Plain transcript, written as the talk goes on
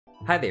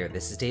Hi there,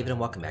 this is David and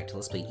welcome back to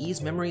Let's Play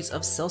Ys Memories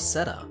of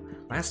Celceta.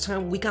 Last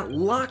time we got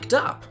locked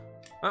up!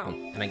 Oh,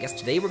 and I guess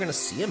today we're gonna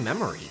see a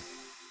memory.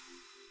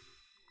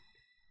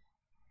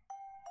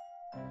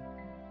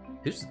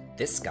 Who's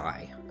this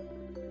guy?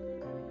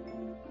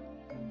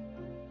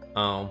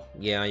 Oh,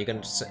 yeah, you're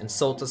gonna just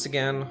insult us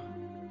again?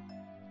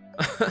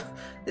 It's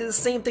the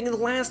same thing in the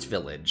last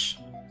village.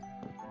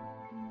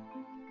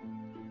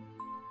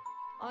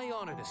 I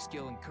honor the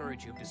skill and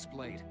courage you've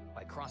displayed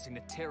by crossing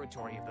the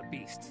territory of the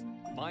beasts.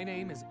 My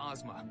name is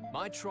Ozma.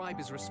 My tribe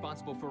is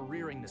responsible for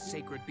rearing the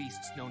sacred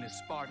beasts known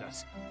as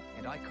Spardas,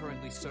 and I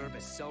currently serve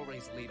as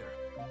Selray's leader.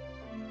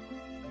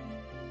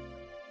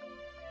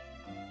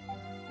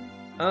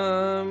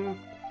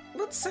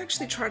 Let's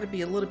actually try to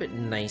be a little bit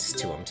nice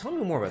to him. Tell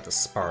me more about the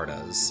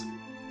Spardas.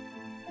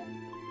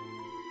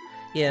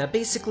 Yeah,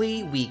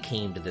 basically, we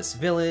came to this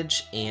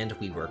village, and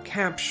we were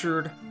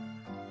captured,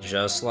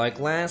 just like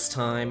last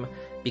time,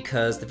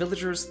 because the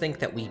villagers think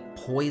that we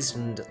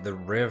poisoned the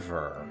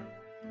river.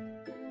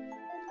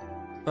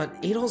 But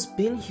Adol's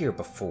been here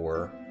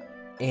before,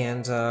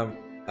 and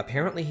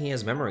apparently he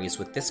has memories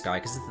with this guy,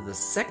 because this is the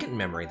second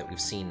memory that we've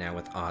seen now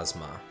with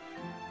Ozma.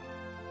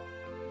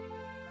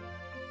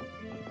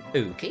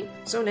 Okay,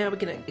 so now we're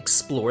gonna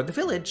explore the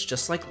village,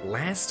 just like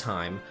last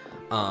time.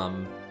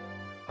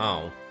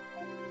 Oh.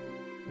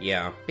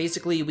 Yeah,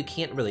 basically we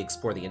can't really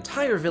explore the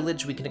entire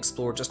village, we can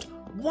explore just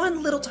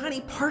one little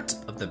tiny part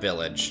of the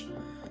village.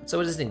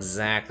 So it isn't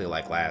exactly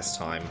like last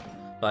time,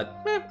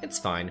 but it's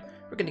fine.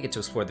 We're gonna get to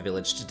explore the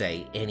village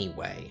today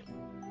anyway.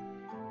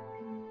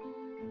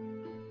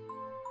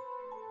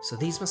 So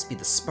these must be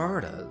the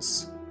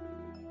Spardas.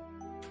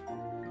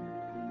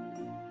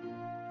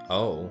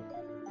 Oh.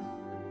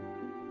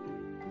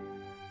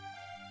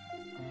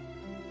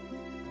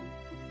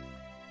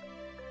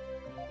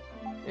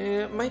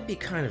 It might be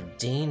kind of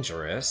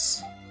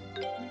dangerous.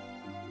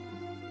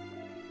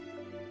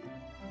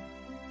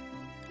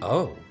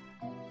 Oh.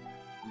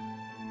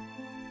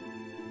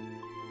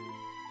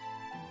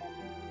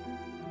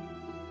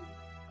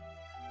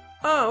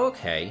 Oh,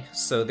 okay.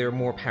 So they're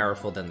more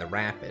powerful than the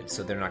Rapid,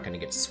 so they're not going to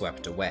get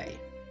swept away.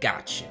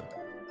 Got you.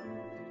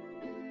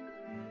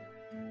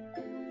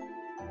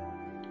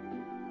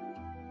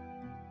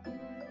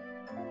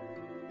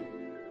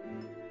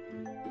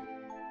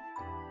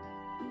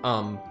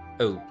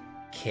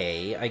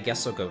 Okay, I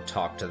guess I'll go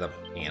talk to the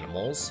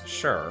animals,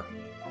 sure.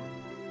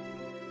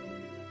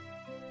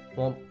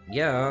 Well,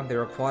 yeah,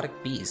 they're aquatic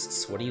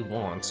beasts, what do you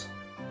want?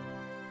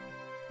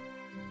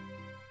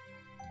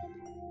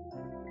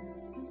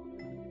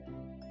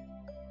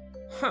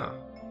 Huh.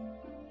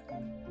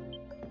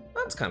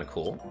 That's kinda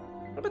cool.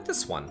 What about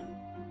this one?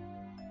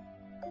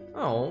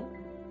 Oh.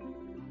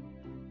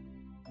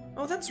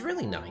 Oh, that's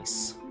really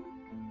nice.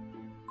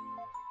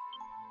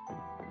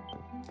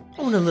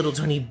 Oh, and a little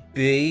tiny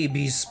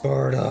baby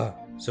Sparda.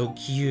 So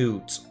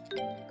cute.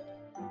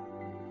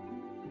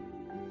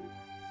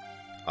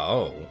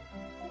 Oh.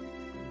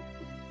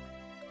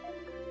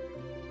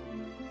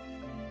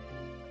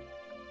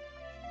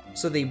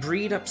 So they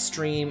breed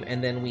upstream,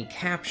 and then we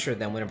capture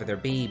them whenever they're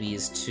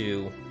babies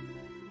to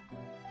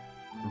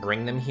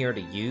bring them here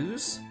to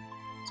use?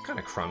 It's kind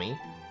of crummy.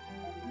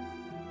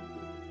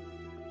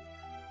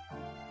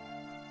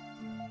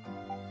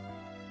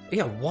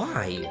 Yeah,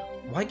 why?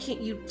 Why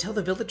can't you tell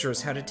the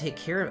villagers how to take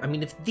care of... I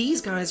mean, if these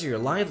guys are your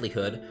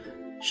livelihood,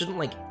 shouldn't,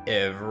 like,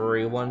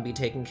 everyone be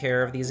taking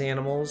care of these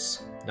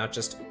animals? Not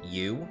just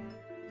you?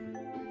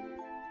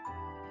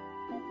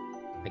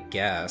 I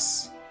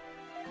guess.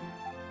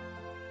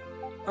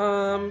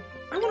 I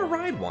want to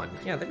ride one.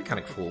 Yeah, that'd be kind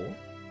of cool.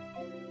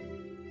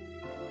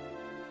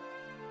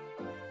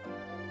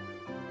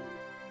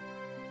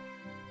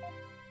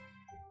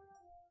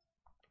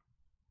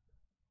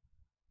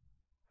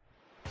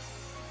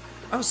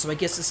 Oh, so I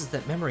guess this is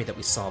that memory that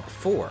we saw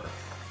before,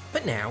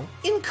 but now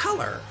in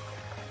color.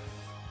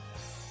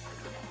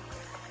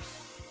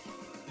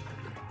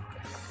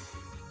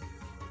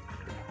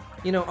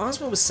 You know,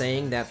 Ozma was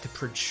saying that the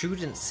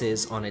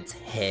protuberances on its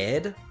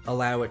head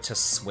allow it to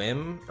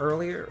swim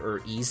earlier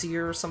or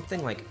easier or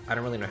something. Like, I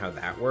don't really know how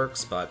that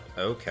works, but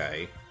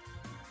okay.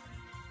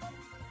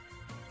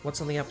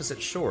 What's on the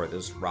opposite shore?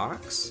 Those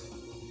rocks?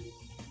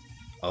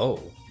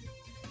 Oh.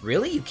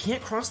 Really? You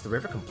can't cross the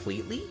river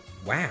completely?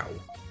 Wow.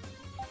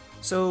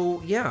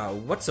 So, yeah,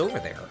 what's over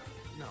there?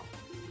 No.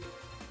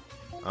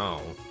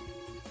 Oh.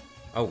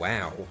 Oh,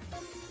 wow.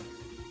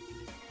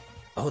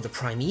 Oh, the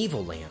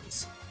primeval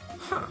lands.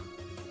 Huh.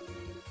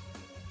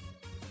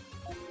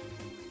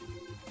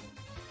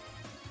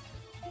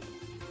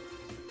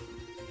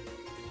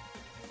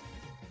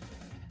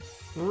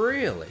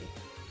 Really?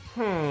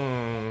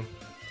 I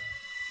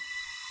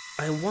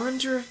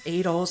wonder if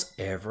Adol's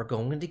ever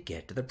going to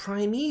get to the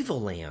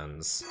primeval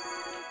lands.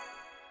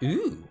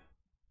 Ooh.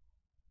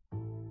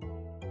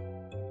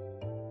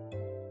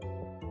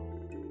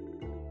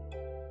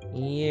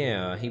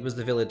 Yeah, he was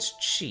the village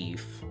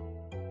chief.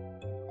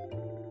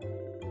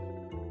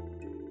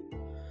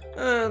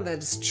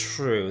 That's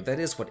true. That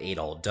is what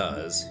Adol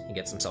does. He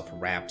gets himself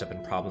wrapped up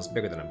in problems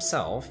bigger than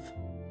himself.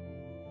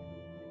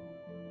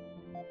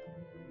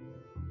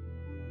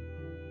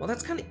 Well,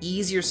 that's kind of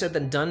easier said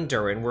than done,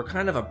 Durin. We're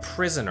kind of a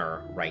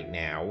prisoner right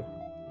now.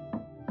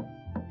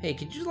 Hey,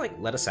 could you, like,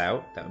 let us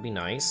out? That would be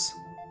nice.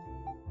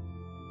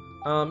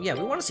 Yeah,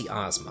 we want to see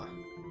Ozma.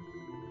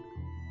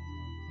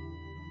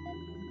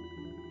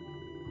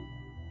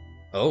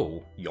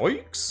 Oh,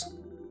 yikes!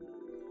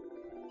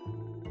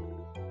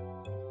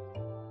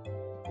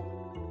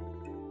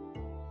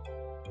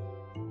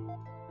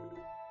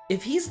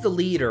 If he's the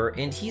leader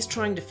and he's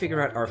trying to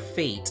figure out our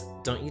fate,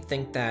 don't you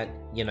think that,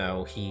 you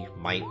know, he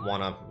might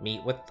want to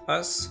meet with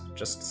us?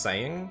 Just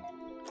saying.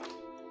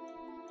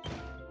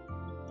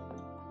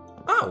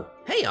 Oh,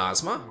 hey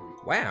Ozma!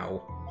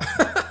 Wow.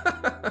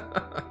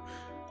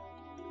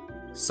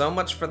 So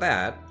much for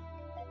that.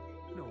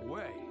 No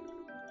way.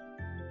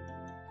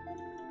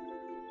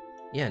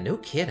 Yeah, no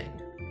kidding.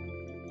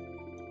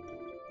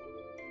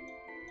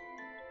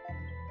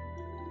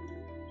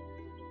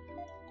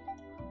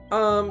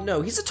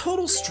 No, he's a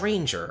total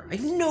stranger. I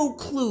have no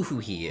clue who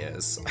he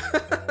is.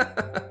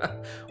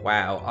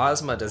 Wow,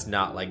 Ozma does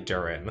not like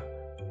Durin.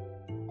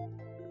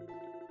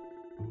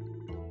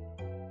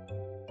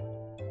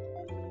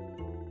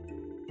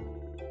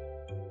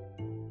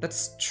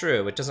 That's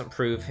true, it doesn't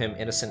prove him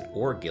innocent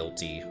or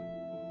guilty.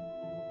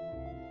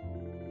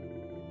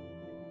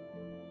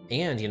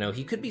 And, you know,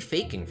 he could be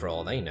faking for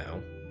all they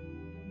know.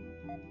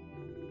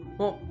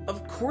 Well,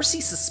 of course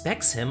he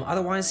suspects him,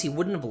 otherwise he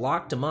wouldn't have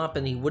locked him up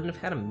and he wouldn't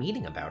have had a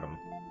meeting about him.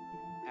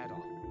 At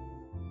all.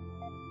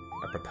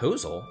 A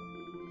proposal?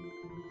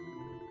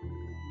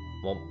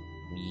 Well,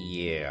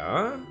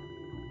 yeah.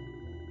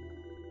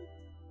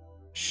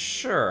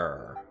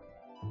 Sure.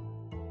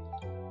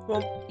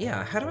 Well,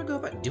 yeah, how do I go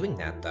about doing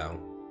that,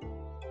 though?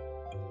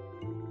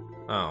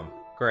 Oh,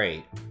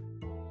 great.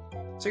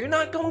 So you're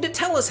not going to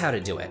tell us how to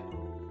do it?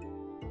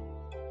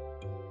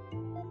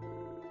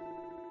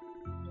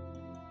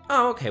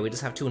 Oh, okay, we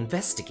just have to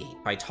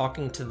investigate by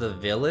talking to the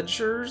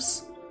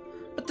villagers?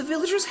 But the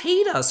villagers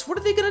hate us! What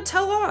are they gonna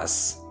tell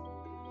us?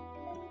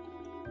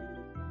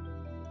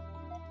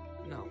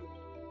 No.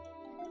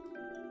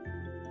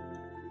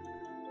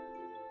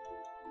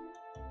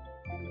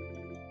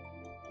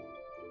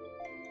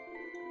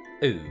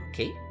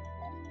 Okay.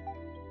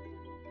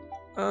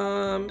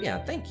 Yeah,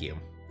 thank you.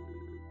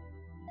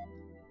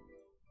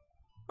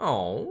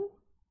 Oh.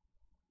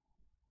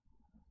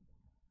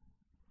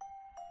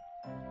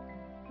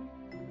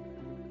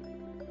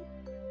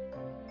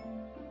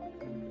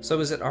 So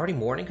is it already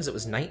morning? Because it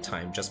was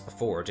nighttime just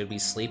before. Did we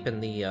sleep in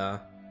the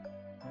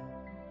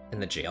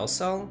jail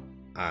cell?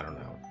 I don't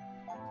know.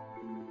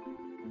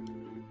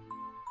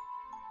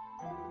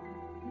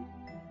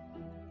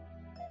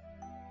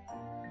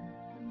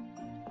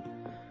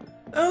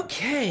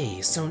 Okay,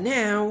 so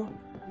now,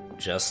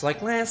 just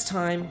like last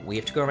time, we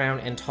have to go around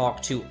and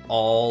talk to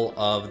all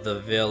of the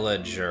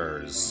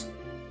villagers.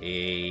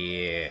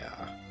 Yeah.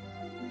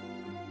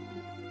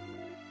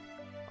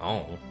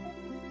 Oh.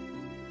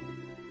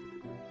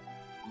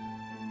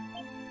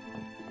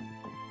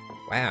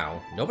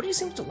 Wow, nobody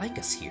seems to like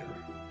us here.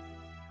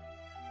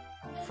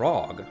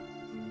 Frog.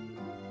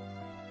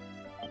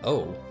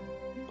 Oh.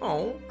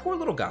 Oh, poor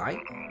little guy.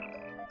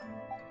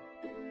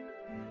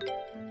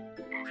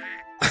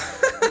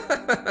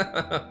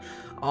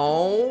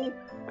 Oh,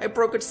 I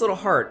broke its little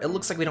heart. It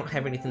looks like we don't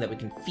have anything that we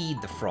can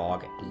feed the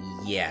frog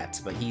yet,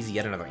 but he's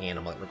yet another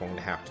animal that we're going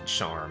to have to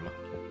charm.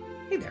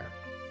 Hey there.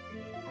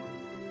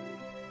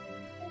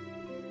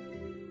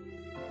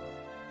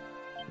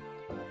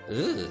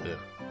 Ugh.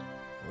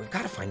 We've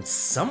got to find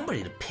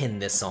somebody to pin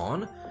this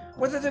on.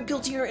 Whether they're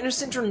guilty or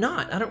innocent or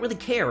not, I don't really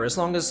care, as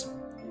long as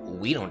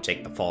we don't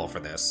take the fall for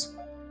this.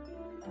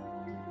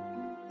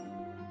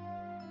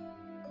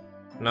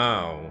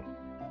 No.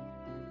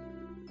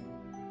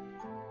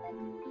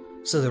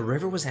 So the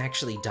river was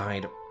actually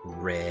dyed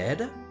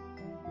red?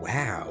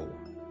 Wow.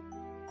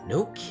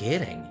 No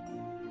kidding.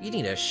 You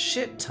need a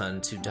shit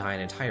ton to dye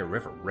an entire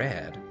river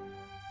red.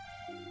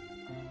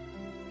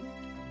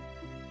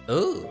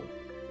 Ooh.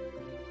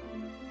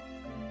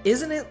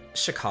 Isn't it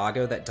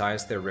Chicago that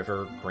dyes their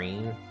river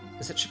green?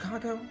 Is it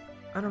Chicago?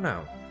 I don't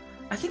know.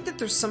 I think that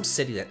there's some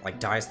city that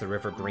like dyes the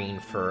river green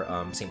for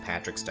St.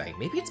 Patrick's Day.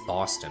 Maybe it's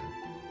Boston.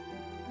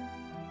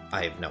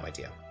 I have no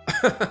idea.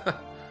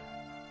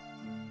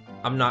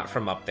 I'm not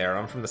from up there.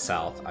 I'm from the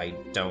South. I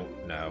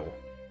don't know.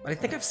 But I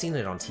think I've seen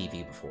it on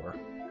TV before.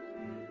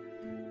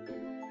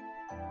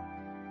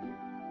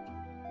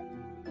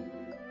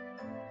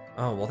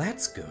 Oh, well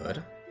that's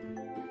good.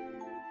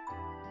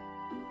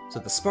 So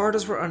the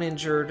Spartas were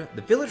uninjured,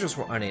 the villagers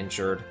were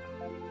uninjured,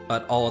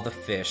 but all of the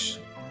fish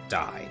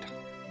died.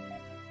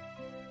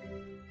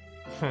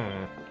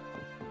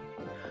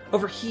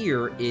 Over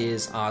here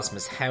is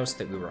Ozma's house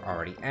that we were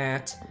already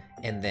at,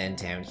 and then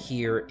down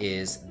here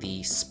is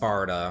the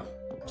Sparta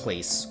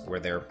place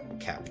where they're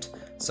kept.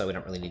 So we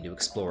don't really need to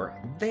explore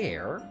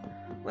there.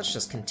 Let's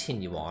just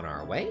continue on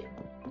our way.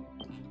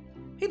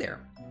 Hey there.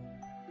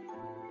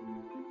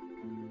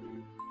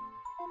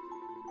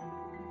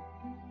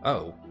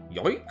 Oh,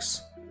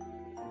 yikes.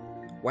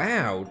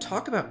 Wow,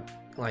 talk about,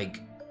 like,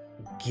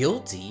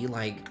 guilty?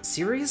 Like,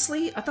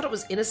 seriously? I thought it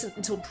was innocent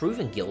until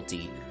proven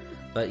guilty.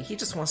 But he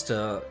just wants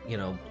to, you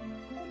know,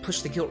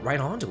 push the guilt right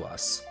onto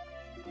us.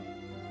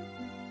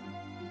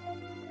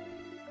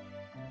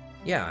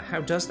 Yeah,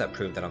 how does that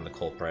prove that I'm the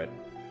culprit?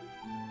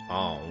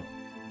 Oh.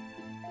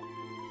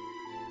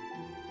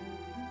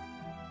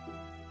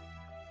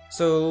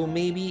 So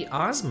maybe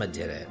Ozma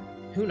did it.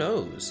 Who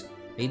knows?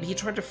 Maybe he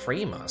tried to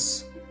frame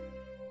us.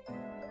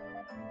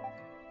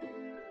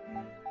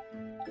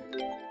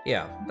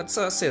 Yeah, let's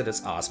say that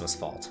it's Ozma's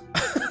fault.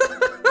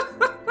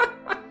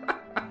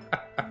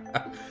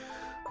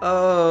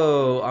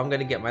 Oh, I'm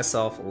gonna get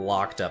myself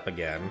locked up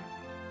again.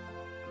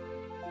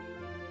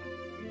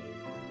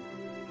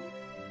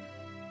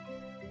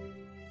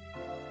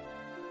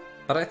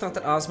 But I thought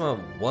that Ozma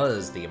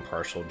was the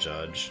impartial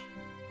judge.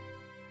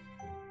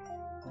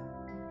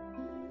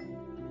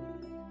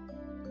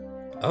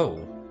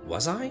 Oh,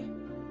 was I?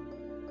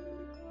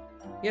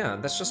 Yeah,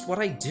 that's just what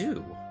I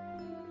do.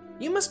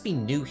 You must be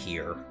new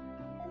here.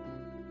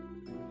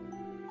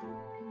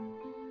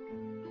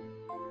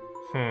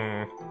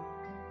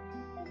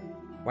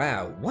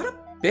 Wow, what a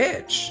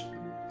bitch!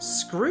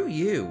 Screw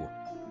you.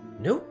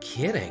 No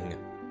kidding.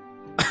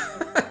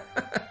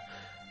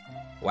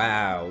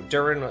 Wow,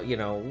 Durin, you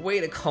know, way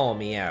to call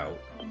me out.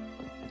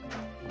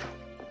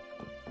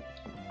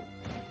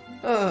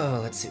 Oh,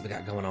 let's see what we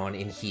got going on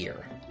in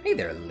here. Hey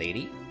there,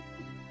 lady.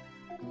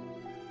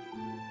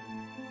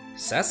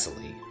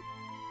 Cecily?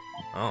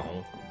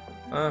 Oh.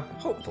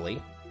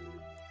 Hopefully.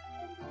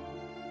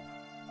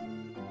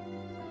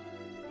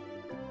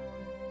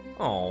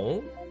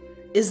 Oh.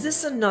 Is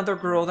this another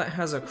girl that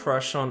has a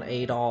crush on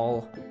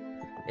Adol?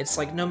 It's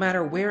like no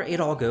matter where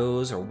Adol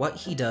goes or what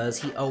he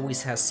does, he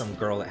always has some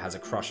girl that has a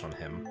crush on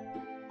him.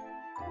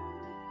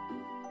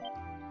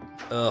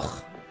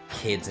 Ugh.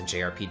 Kids and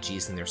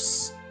JRPGs and their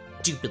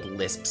stupid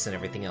lisps and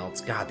everything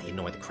else. God, they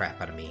annoy the crap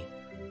out of me.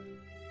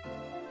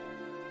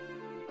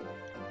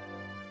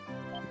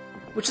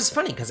 Which is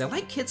funny, because I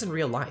like kids in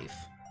real life.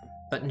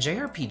 But in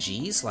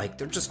JRPGs, like,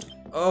 they're just...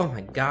 Oh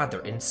my god, they're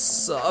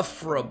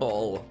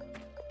insufferable.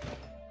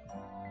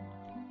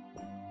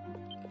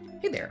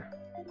 Hey there.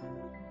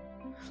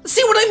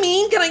 See what I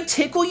mean? Can I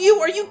tickle you?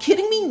 Are you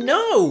kidding me?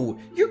 No!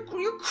 You're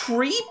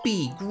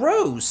creepy.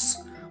 Gross.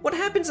 What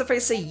happens if I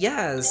say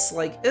yes?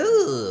 Like,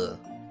 ugh.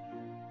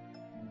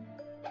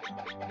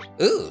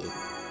 Ooh.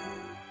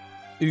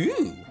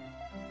 Ooh.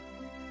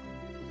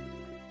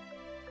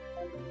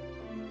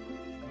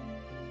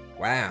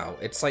 Wow,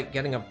 it's like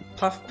getting a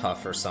puff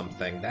puff or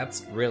something.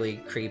 That's really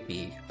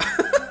creepy.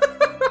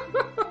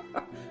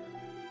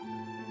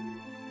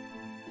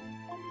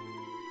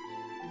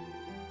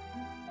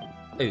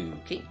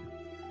 Okay.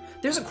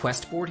 There's a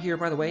quest board here,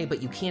 by the way,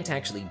 but you can't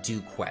actually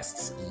do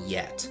quests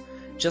yet.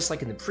 Just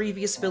like in the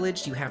previous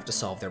village, you have to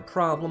solve their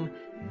problem,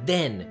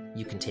 then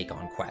you can take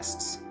on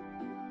quests.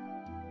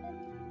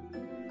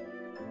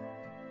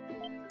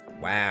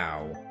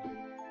 Wow.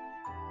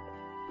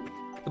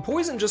 The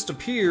poison just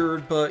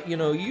appeared, but, you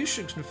know, you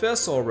should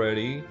confess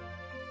already.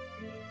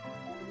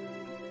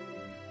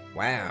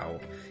 Wow.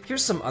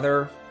 Here's some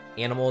other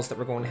animals that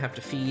we're going to have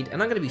to feed,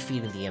 and I'm going to be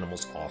feeding the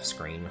animals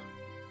off-screen.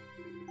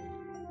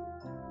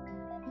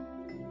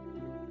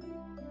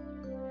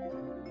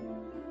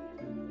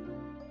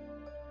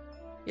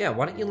 Yeah,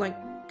 why don't you,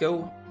 like,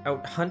 go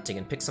out hunting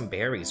and pick some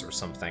berries or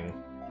something?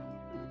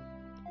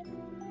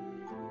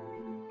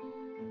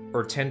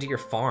 Or tend to your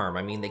farm.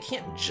 I mean, they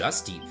can't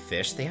just eat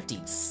fish, they have to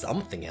eat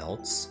something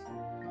else.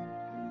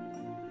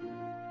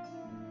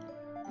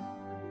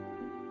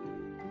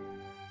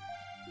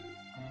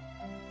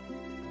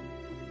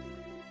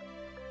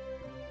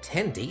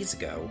 "10 days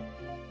ago?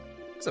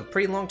 That's a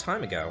pretty long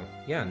time ago.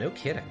 Yeah, no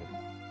kidding.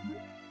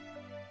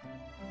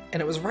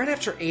 And it was right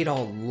after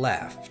Adol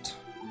left.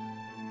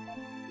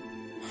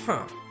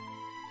 Huh.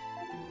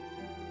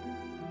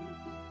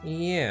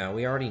 Yeah,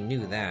 we already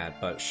knew that,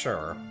 but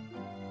sure.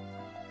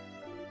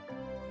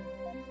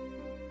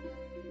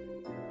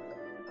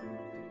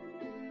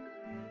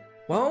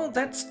 Well,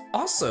 that's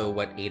also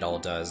what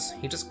Adol does.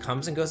 He just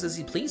comes and goes as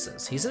he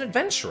pleases. He's an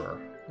adventurer.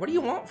 What do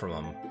you want from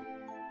him?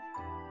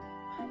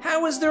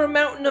 How is there a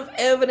mountain of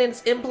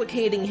evidence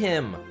implicating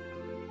him?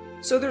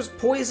 So there's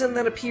poison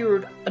that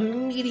appeared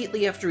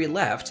immediately after he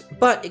left,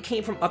 but it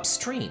came from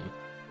upstream,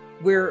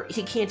 where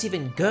he can't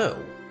even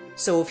go.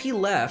 So if he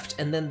left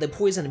and then the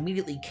poison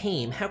immediately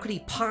came, how could he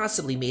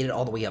possibly made it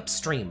all the way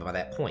upstream by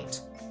that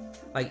point?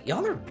 Like,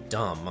 y'all are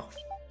dumb.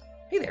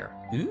 Hey there.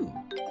 Ooh.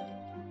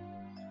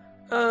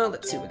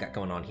 Let's see what we got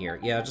going on here.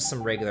 Yeah, just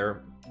some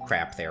regular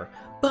crap there.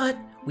 But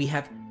we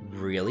have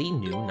really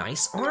new,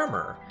 nice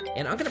armor.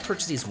 And I'm gonna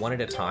purchase these one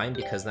at a time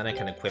because then I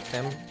can equip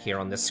them here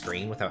on this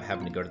screen without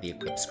having to go to the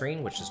equip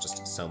screen, which is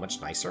just so much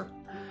nicer.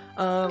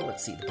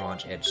 Let's see, the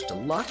Bronze Edge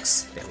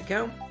Deluxe. There we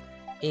go.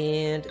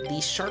 And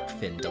the Shark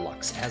Fin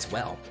Deluxe as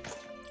well.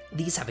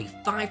 These have a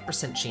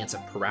 5% chance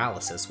of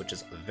paralysis, which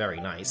is very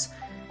nice.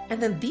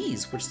 And then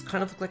these, which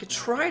kind of look like a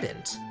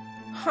trident.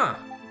 Huh.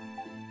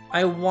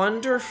 I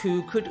wonder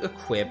who could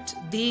equip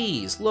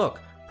these.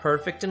 Look,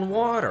 perfect in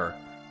water.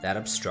 that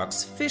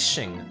obstructs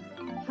fishing.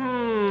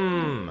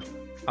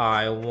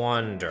 I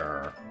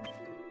wonder.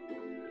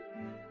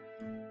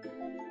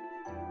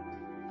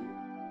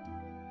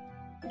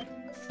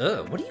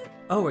 What are you...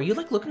 Oh, are you,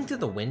 like, looking through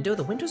the window?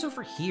 The window's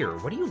over here.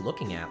 What are you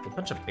looking at? A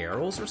bunch of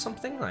barrels or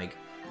something? Like,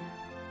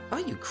 oh,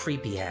 you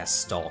creepy-ass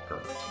stalker.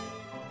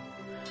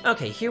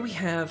 Okay, here we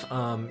have,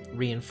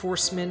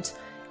 reinforcement,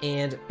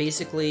 and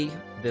basically,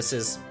 this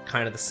is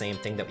kind of the same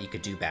thing that we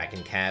could do back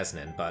in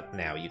Kaznan, but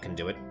now you can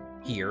do it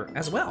here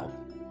as well.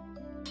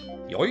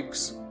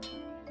 Yikes.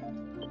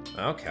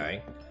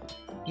 Okay.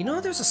 You know,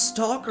 there's a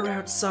stalker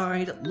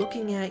outside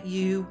looking at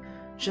you,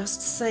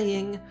 just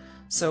saying.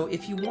 So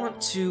if you want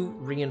to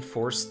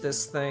reinforce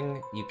this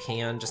thing, you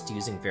can, just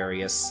using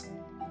various,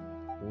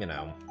 you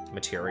know,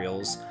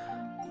 materials.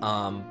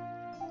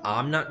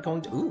 I'm not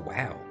going to... Ooh,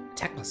 wow.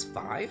 Tech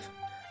 +5?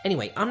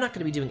 Anyway, I'm not going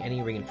to be doing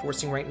any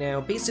reinforcing right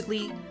now.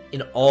 Basically,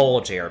 in all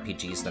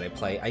JRPGs that I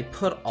play, I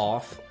put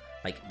off,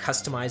 like,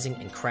 customizing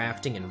and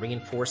crafting and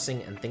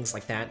reinforcing and things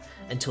like that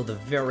until the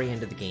very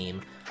end of the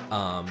game,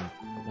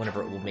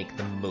 whenever it will make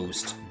the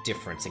most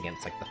difference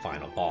against, like, the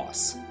final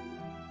boss.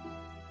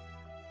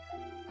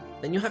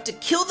 Then you'll have to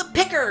kill the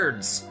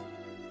Pickards!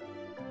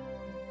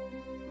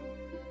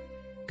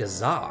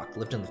 Gazak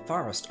lived in the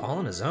forest all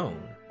on his own.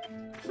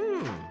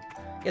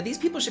 Yeah, these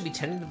people should be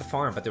tending to the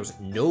farm, but there's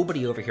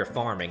nobody over here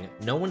farming.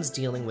 No one's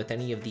dealing with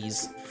any of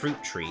these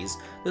fruit trees.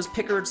 Those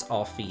Pickards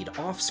all feed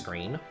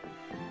off-screen.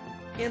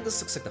 And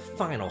this looks like the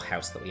final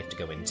house that we have to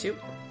go into.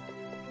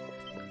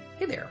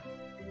 Hey there.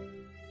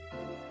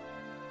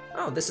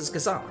 Oh, this is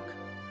Gazak.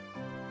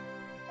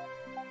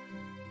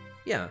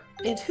 Yeah,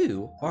 and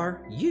who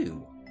are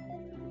you?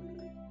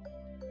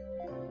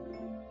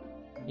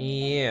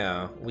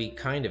 Yeah, we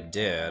kind of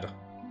did.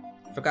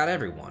 Forgot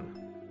everyone.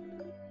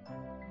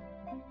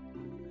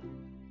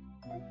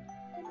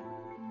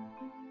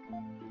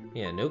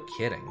 Yeah, no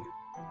kidding.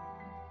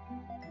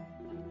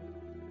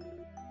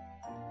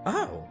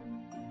 Oh.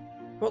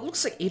 Well, it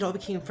looks like Adol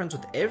became friends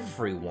with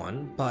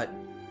everyone, but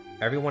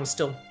everyone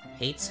still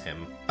hates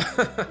him.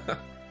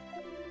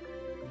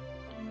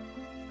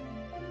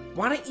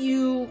 Why don't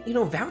you,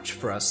 vouch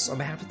for us on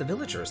behalf of the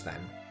villagers,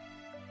 then?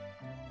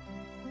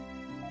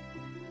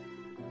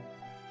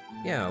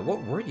 Yeah,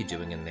 what were you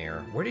doing in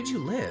there? Where did you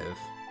live?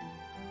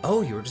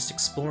 Oh, you were just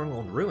exploring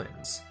old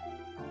ruins.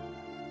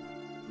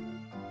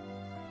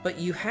 But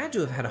you had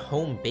to have had a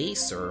home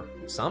base or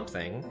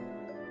something.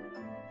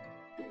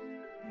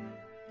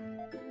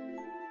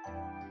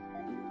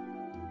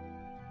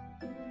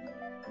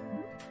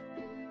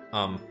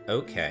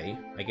 Okay.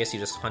 I guess you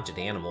just hunted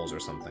animals or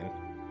something.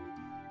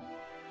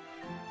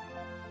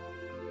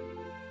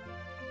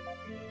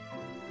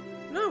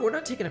 No, we're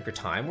not taking up your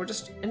time, we're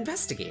just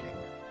investigating.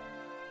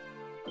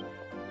 You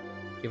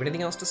have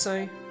anything else to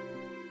say?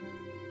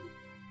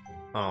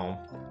 Oh,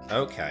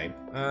 okay.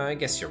 I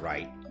guess you're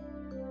right.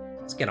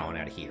 Let's get on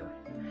out of here.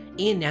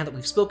 And now that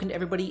we've spoken to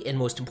everybody, and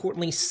most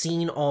importantly,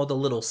 seen all the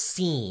little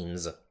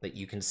scenes that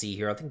you can see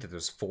here, I think that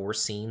there's 4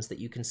 scenes that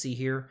you can see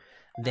here,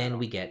 then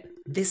we get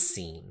this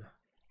scene.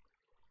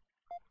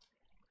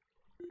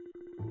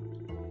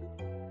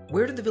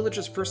 Where did the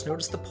villagers first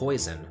notice the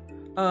poison?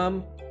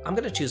 I'm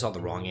gonna choose all the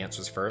wrong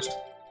answers first,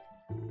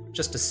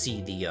 just to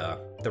see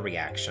the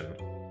reaction.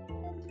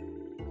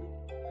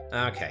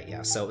 Okay,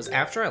 yeah, so it was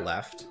after I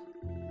left.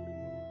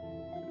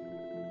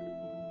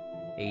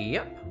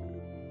 Yep.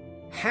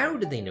 How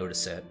did they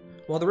notice it?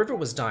 Well, the river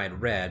was dyed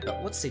red,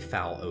 but let's say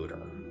foul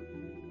odor.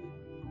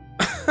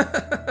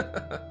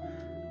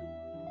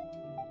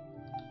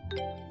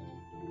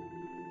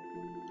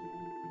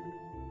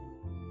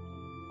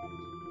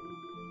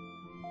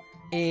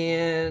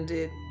 And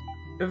it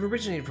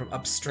originated from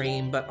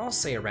upstream, but I'll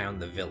say around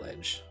the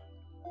village.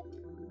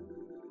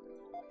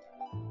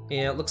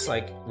 Yeah, it looks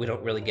like we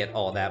don't really get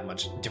all that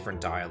much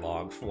different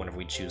dialogue for whenever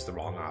we choose the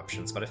wrong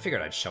options, but I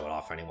figured I'd show it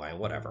off anyway,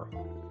 whatever.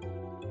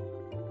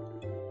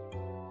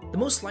 The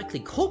most likely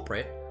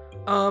culprit?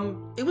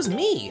 It was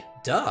me,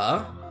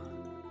 duh.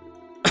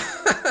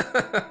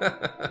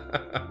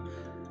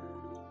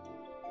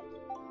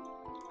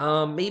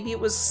 Maybe it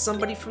was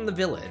somebody from the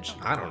village,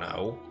 I don't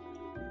know.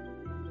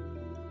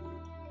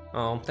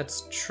 Oh,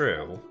 that's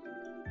true.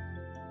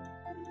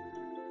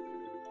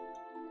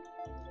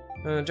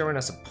 Darwin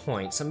has a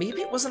point, so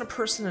maybe it wasn't a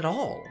person at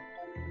all.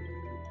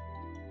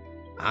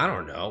 I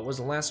don't know, it was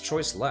the last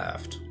choice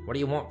left. What do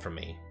you want from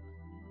me?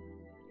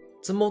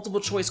 It's a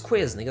multiple choice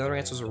quiz and the other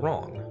answers are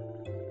wrong.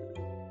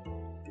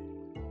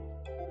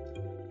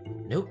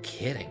 No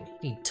kidding,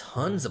 you need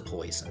tons of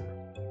poison.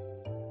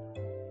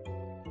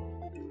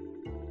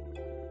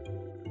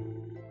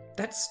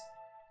 That's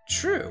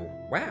true,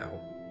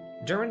 wow.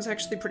 Durin's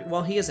actually pretty,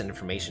 well, he is an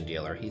information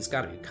dealer, he's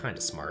gotta be kinda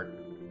smart.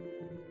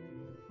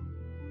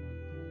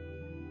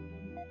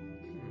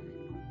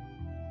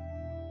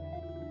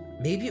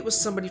 Maybe it was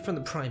somebody from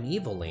the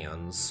primeval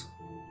lands.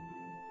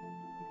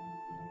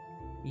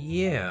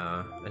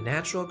 Yeah, a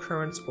natural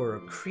occurrence or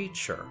a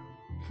creature.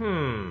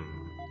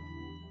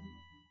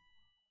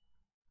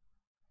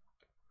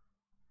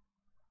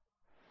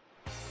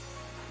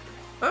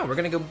 Oh, we're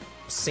gonna go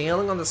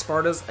sailing on the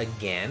Spartas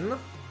again?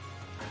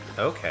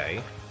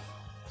 Okay.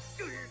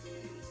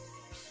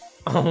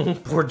 Oh,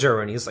 poor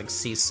Durin, he's like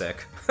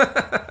seasick.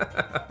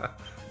 A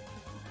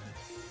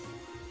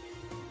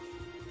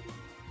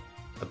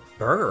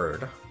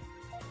bird?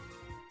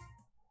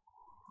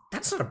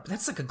 That's not a,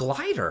 that's like a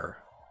glider.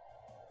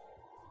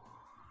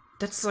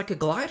 That's like a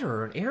glider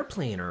or an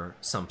airplane or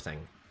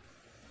something.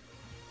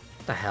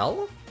 What the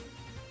hell?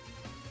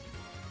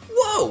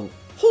 Whoa!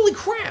 Holy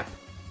crap!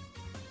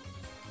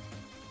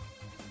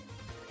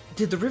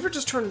 Did the river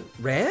just turn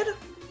red?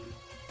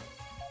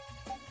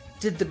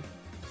 Did the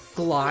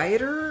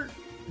glider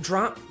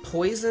drop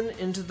poison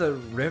into the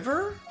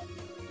river?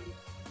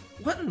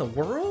 What in the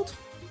world?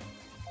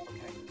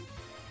 Okay.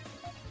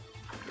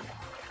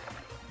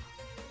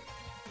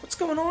 What's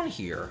going on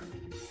here?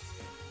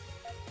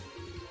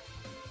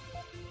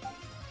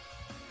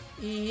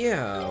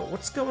 Yeah,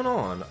 what's going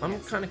on? I'm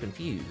kind of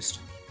confused.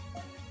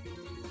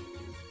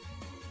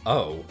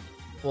 Oh.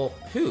 Well,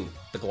 who?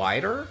 The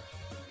glider?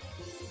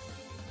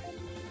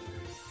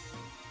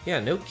 Yeah,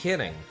 no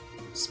kidding.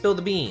 Spill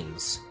the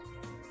beans.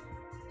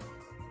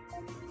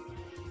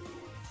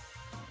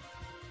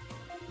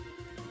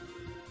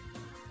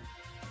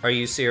 Are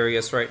you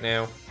serious right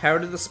now? How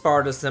did the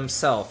Spartans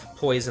themselves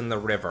poison the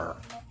river?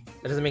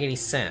 That doesn't make any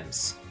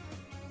sense.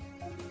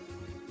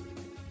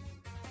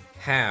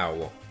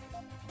 How?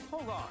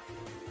 Hold on.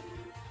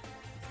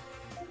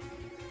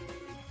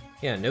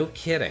 Yeah, no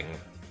kidding.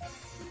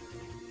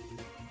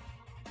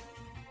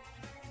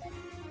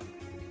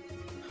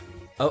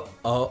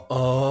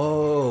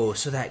 Oh,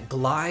 so that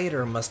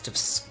glider must have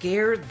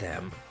scared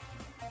them.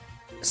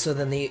 So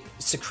then they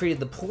secreted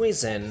the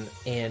poison,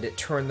 and it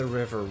turned the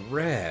river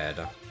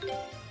red.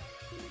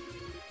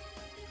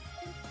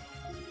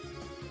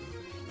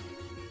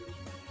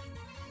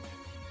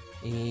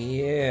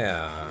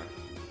 Yeah.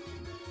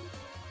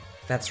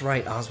 That's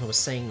right, Ozma was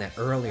saying that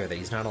earlier, that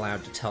he's not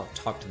allowed to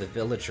talk to the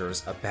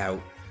villagers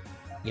about,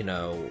 you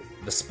know,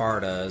 the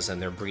Spartas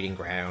and their breeding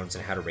grounds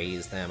and how to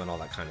raise them and all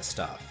that kind of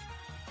stuff.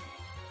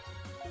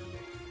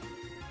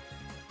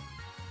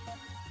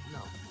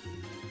 No.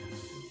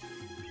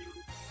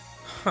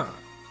 Huh.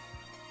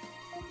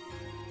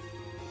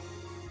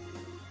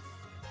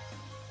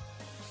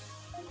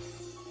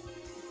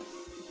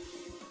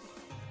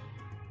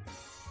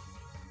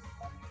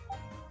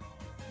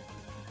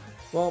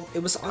 Well,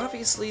 it was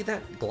obviously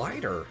that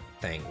glider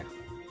thing,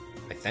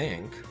 I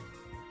think.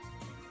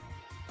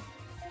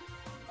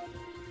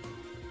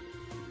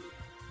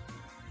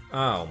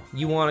 Oh,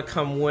 you want to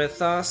come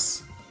with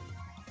us?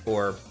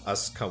 Or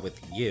us come with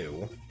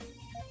you?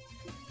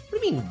 What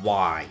do you mean,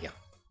 why?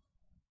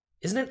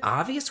 Isn't it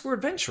obvious we're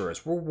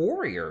adventurers? We're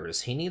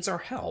warriors. He needs our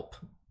help.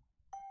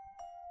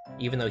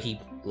 Even though he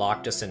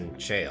locked us in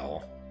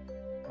jail.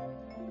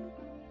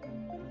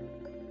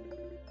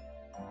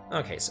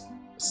 Okay, so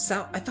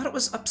south. I thought it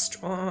was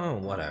upstream. Oh,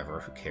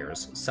 whatever. Who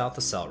cares? South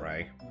of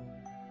Selray.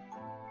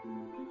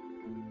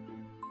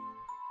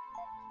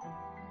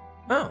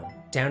 Oh,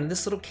 down in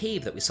this little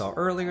cave that we saw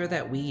earlier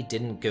that we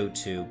didn't go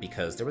to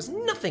because there was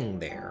nothing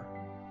there.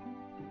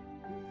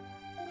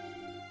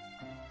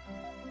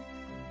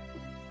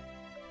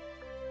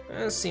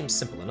 That seems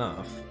simple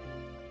enough.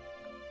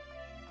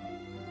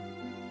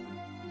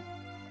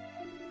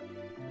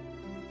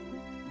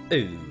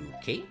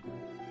 Okay.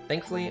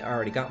 Thankfully, I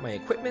already got my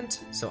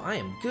equipment, so I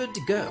am good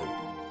to go.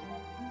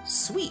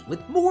 Sweet,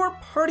 with more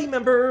party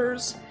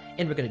members!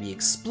 And we're going to be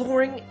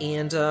exploring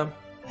and,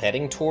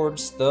 heading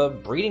towards the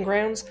breeding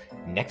grounds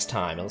next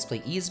time. And let's play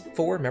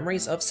ES4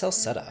 Memories of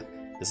Celceta.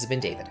 This has been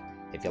David.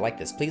 If you like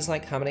this, please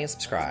like, comment, and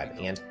subscribe,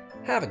 and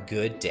have a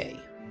good day.